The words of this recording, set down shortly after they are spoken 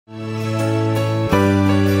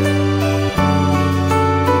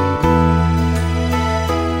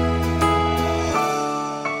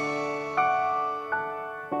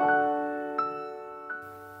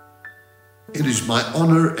my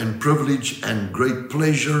honor and privilege and great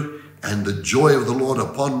pleasure and the joy of the Lord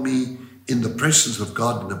upon me in the presence of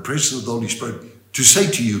God, in the presence of the Holy Spirit, to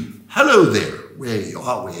say to you, hello there, where you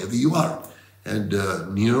are, wherever you are. And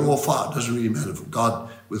near or far, it doesn't really matter.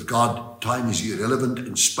 With God, time is irrelevant,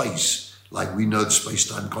 and space, like we know the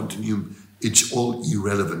space-time continuum, it's all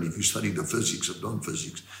irrelevant. If you study the physics of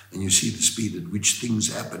non-physics and you see the speed at which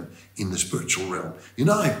things happen in the spiritual realm. You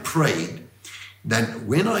know, I prayed that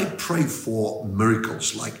when I pray for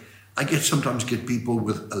miracles, like I sometimes get people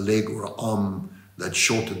with a leg or an arm that's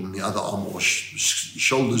shorter than the other arm, or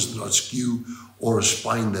shoulders that are skew, or a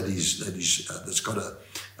spine that's got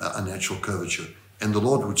a natural curvature. And the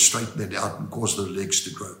Lord would straighten that out and cause the legs to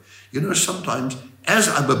grow. You know, sometimes as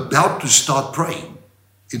I'm about to start praying,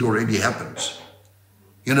 it already happens.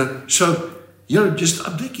 You know, so, just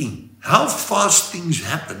I'm thinking how fast things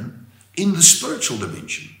happen in the spiritual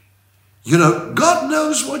dimension. You know, God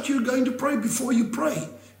knows what you're going to pray before you pray.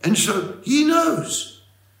 And so he knows.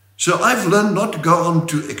 So I've learned not to go on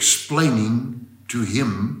to explaining to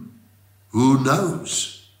him who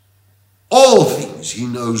knows all things. He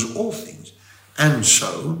knows all things. And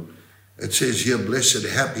so it says here, blessed,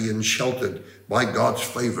 happy, and sheltered by God's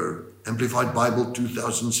favor. Amplified Bible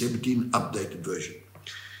 2017 updated version.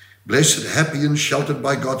 Blessed, happy, and sheltered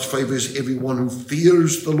by God's favor is everyone who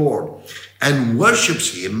fears the Lord and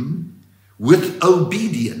worships him with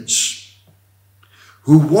obedience,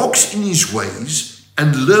 who walks in his ways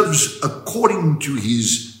and lives according to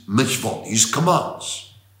his mitzvot, his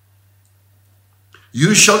commands.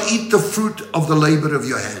 You shall eat the fruit of the labor of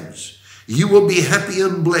your hands. You will be happy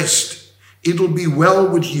and blessed. It'll be well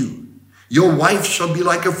with you. Your wife shall be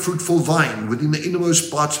like a fruitful vine within the innermost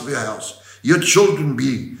parts of your house. Your children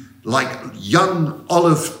be like young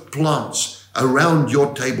olive plants around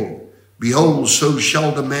your table. Behold, so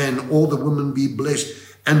shall the man or the woman be blessed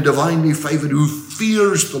and divinely favored who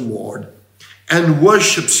fears the Lord and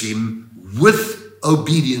worships him with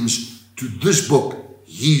obedience to this book,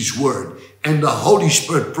 his word, and the Holy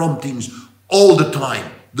Spirit promptings all the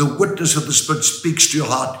time. The witness of the Spirit speaks to your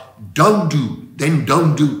heart. Don't do, then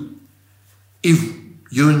don't do. If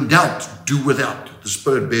you're in doubt, do without. The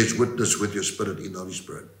Spirit bears witness with your spirit in the Holy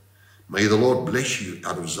Spirit. May the Lord bless you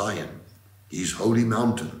out of Zion, his holy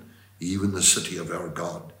mountain, even the city of our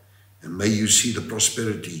God. And may you see the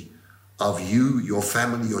prosperity of you, your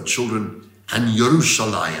family, your children, and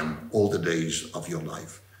Jerusalem all the days of your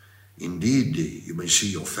life. Indeed, you may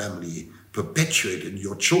see your family perpetuated,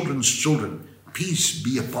 your children's children. Peace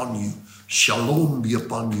be upon you. Shalom be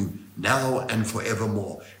upon you now and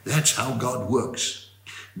forevermore. That's how God works.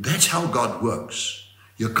 That's how God works.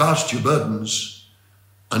 You cast your burdens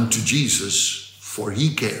unto Jesus, for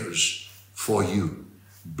he cares for you.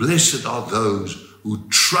 Blessed are those who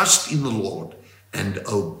trust in the Lord and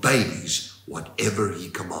obeys whatever he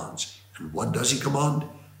commands. And what does he command?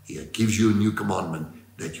 He gives you a new commandment,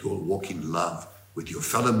 that you will walk in love with your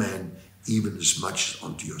fellow man, even as much as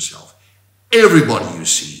unto yourself. Everybody you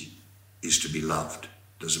see is to be loved.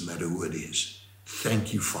 Doesn't matter who it is.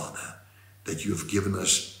 Thank you, Father, that you have given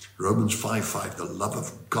us Romans 5:5. The love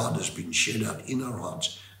of God has been shed out in our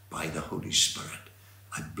hearts by the Holy Spirit.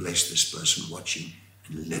 I bless this person watching,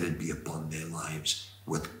 and let it be upon their lives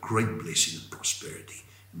with great blessing and prosperity.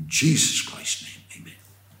 In Jesus Christ's name, amen.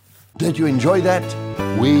 Did you enjoy that?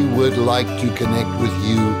 We would like to connect with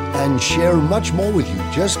you and share much more with you.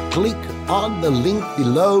 Just click on the link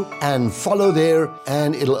below and follow there,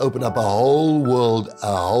 and it'll open up a whole world,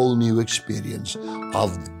 a whole new experience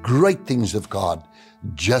of great things of God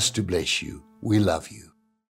just to bless you. We love you.